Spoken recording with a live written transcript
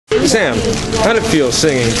Sam, how did it feel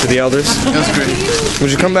singing to the elders? It was great.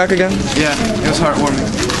 Would you come back again? Yeah, it was heartwarming.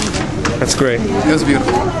 That's great. It was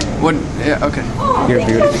beautiful. Yeah, okay. You're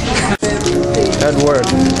beautiful. Edward.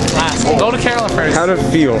 Go to Carolyn first. How did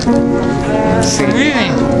it feel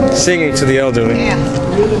singing to the elderly?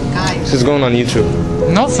 This is going on YouTube.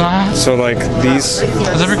 No, it's not. So like these...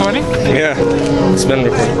 Is it recording? Yeah, it's been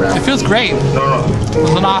recorded. It feels great. It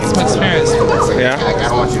was an awesome experience.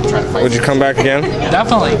 Yeah? Would you come back again?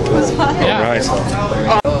 Definitely. Yeah. Right.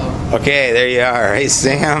 Okay, there you are. Hey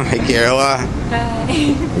Sam, hey Carola.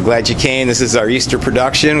 Hi. We're glad you came. This is our Easter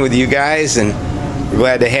production with you guys, and we're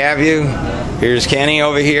glad to have you. Here's Kenny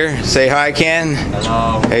over here. Say hi, Ken.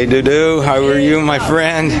 Hello. Hey, Dudu. How are you, my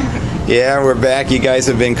friend? Yeah, we're back. You guys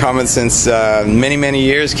have been coming since many, many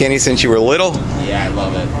years. Kenny, since you were little. Yeah, I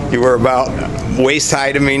love it. You were about waist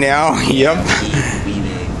high to me now. Yep.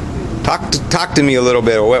 Talk to me a little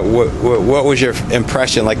bit. What was your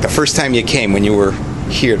impression like the first time you came when you were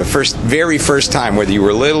here? The very first time, whether you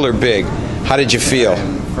were little or big. How did you feel?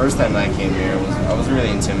 First time I came here, I was really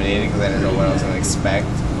intimidated because I didn't know what I was going to expect.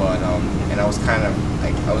 But and I was kind of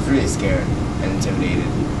like I was really scared and intimidated.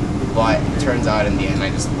 But it turns out in the end I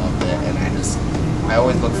just loved it, and I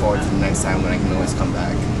always look forward to the next time when I can always come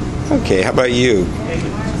back. Okay, how about you,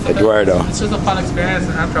 Eduardo? It's just a fun experience,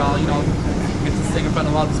 and after all, you know, you get to sing in front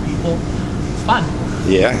of all these people. It's fun.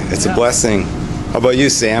 Yeah, it's a blessing. How about you,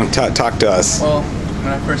 Sam? Talk to us. Well,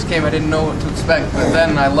 when I first came, I didn't know what to expect, but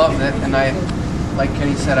then I loved it, and like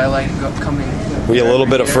Kenny said, I like coming. Were you a little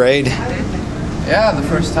bit afraid? Yeah, the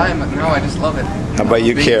first time, but now I just love it. How about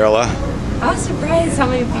you, Carola? I was surprised how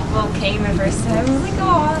many people came the first time. I was like,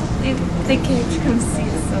 oh, they came to come see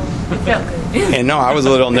us, so it felt good. And no, I was a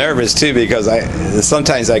little nervous too because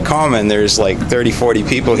sometimes I come and there's like 30, 40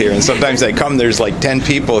 people here, and sometimes I come there's like 10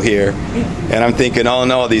 people here, and I'm thinking, oh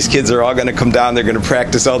no, these kids are all going to come down, they're going to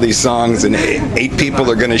practice all these songs, and eight people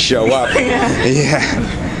are going to show up. Yeah.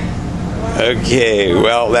 Okay,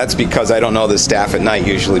 well that's because I don't know the staff at night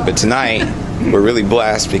usually, but tonight we're really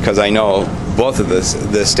blessed because I know both of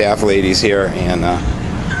the staff ladies here, and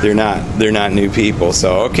they're not new people.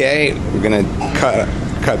 So okay, we're gonna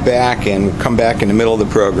cut back and come back in the middle of the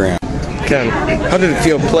program. Ken, how did it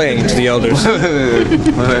feel playing to the elders? Are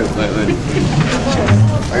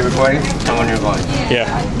you recording? Tell when you're going. Yeah.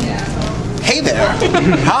 Hey there.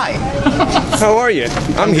 Hi. How are you?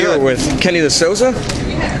 I'm here with Kenny the Souza.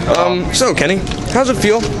 So Kenny, how's it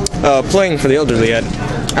feel playing for the elderly at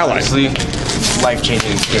Ally? Honestly,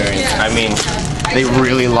 life-changing experience. I mean, they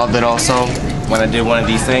really loved it also when I did one of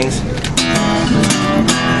these things.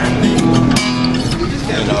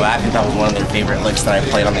 You know, I think that was one of their favorite licks that I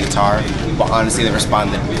played on the guitar, but honestly they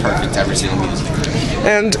responded perfect to every single music.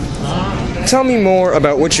 And tell me more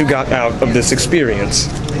about what you got out of this experience.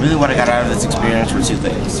 Really what I got out of this experience were two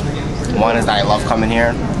things. One is that I love coming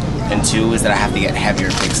here, and two is that I have to get heavier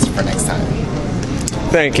picks for next time.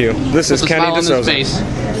 Thank you. This is Kenny the Souza.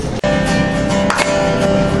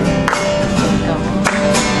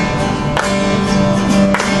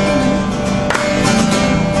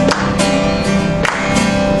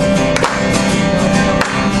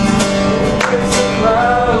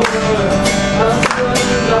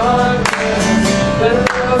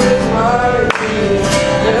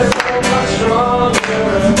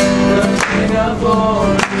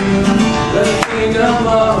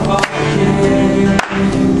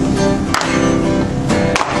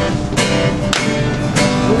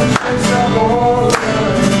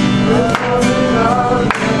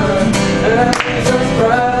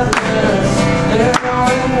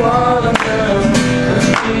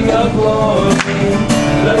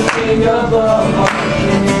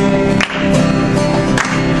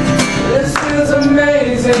 This is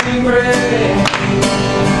amazing grace.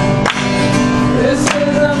 This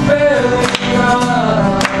is a feeling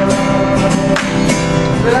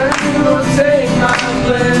that you will take my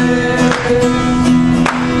place,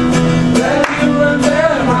 that you will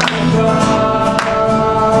bear my cross,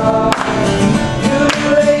 you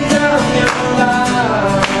lay down your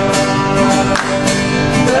life,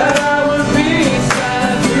 that I would be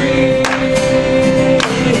set free.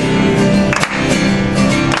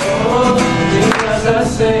 Oh, because I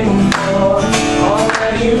sing for all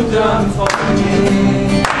that you've done for me.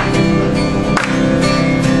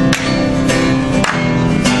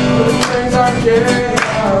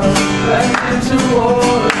 Chaos back into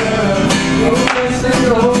order, movements and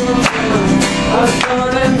ocean, a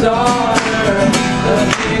son and daughter, the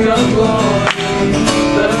King of glory,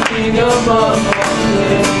 the King above all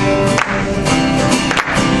things.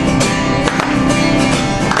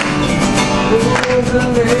 Who is the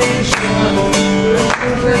nation,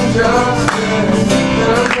 truth and justice,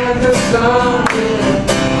 astounding.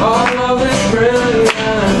 All of His brilliance.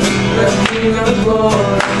 The King of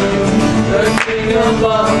glory, the King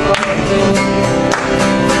above all things.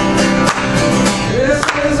 This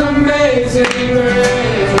is amazing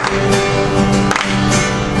grace.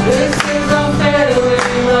 This is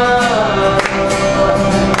unfailing love.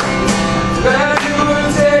 That you would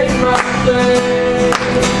take my place.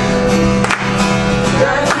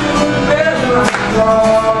 That you would bear my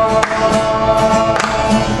cross.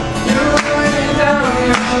 You lay down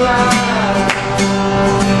your life.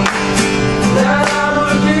 That I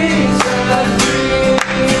would be set free.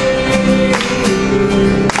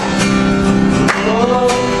 Oh,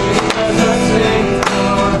 because I sing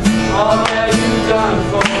for all that you've done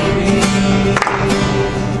for me.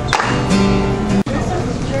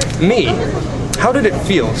 Me? How did it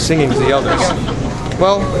feel singing to the elders?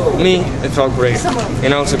 Well, me, it felt great. You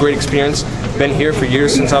know, it's a great experience. Been here for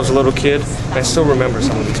years since I was a little kid, and I still remember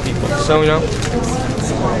some of these people. So, you know,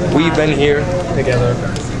 we've been here together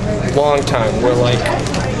a long time. We're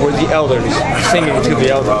the elders singing to the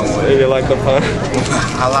elders. You like the fun?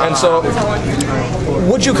 And so,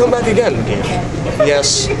 would you come back again?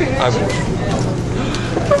 Yes, I would.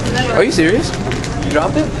 Are you serious? You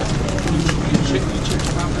dropped it?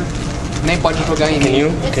 Nem pode jogar em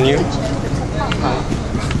mim. Can you?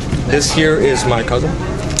 This here is my cousin.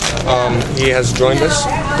 He has joined us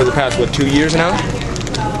for the past, 2 years now?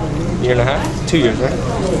 Year and a half? 2 years, right?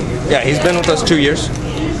 Yeah, he's been with us 2 years.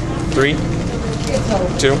 3?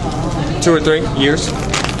 2 or 3 years.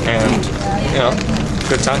 And, you know,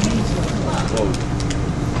 good time.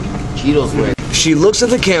 Cheetos with. She looks at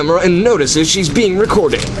the camera and notices she's being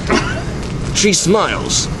recorded. She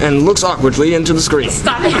smiles and looks awkwardly into the screen.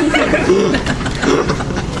 Stop it.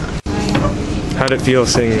 How'd it feel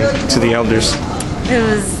singing to the elders? It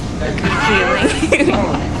was a good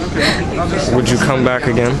feeling. Would you come back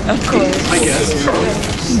again? Of course.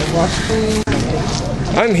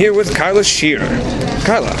 I'm here with Kyla Shear.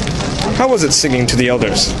 Kyla, how was it singing to the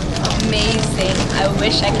elders? Amazing. I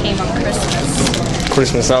wish I came on Christmas.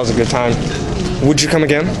 Christmas, that was a good time. Would you come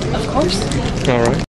again? Of course. All right.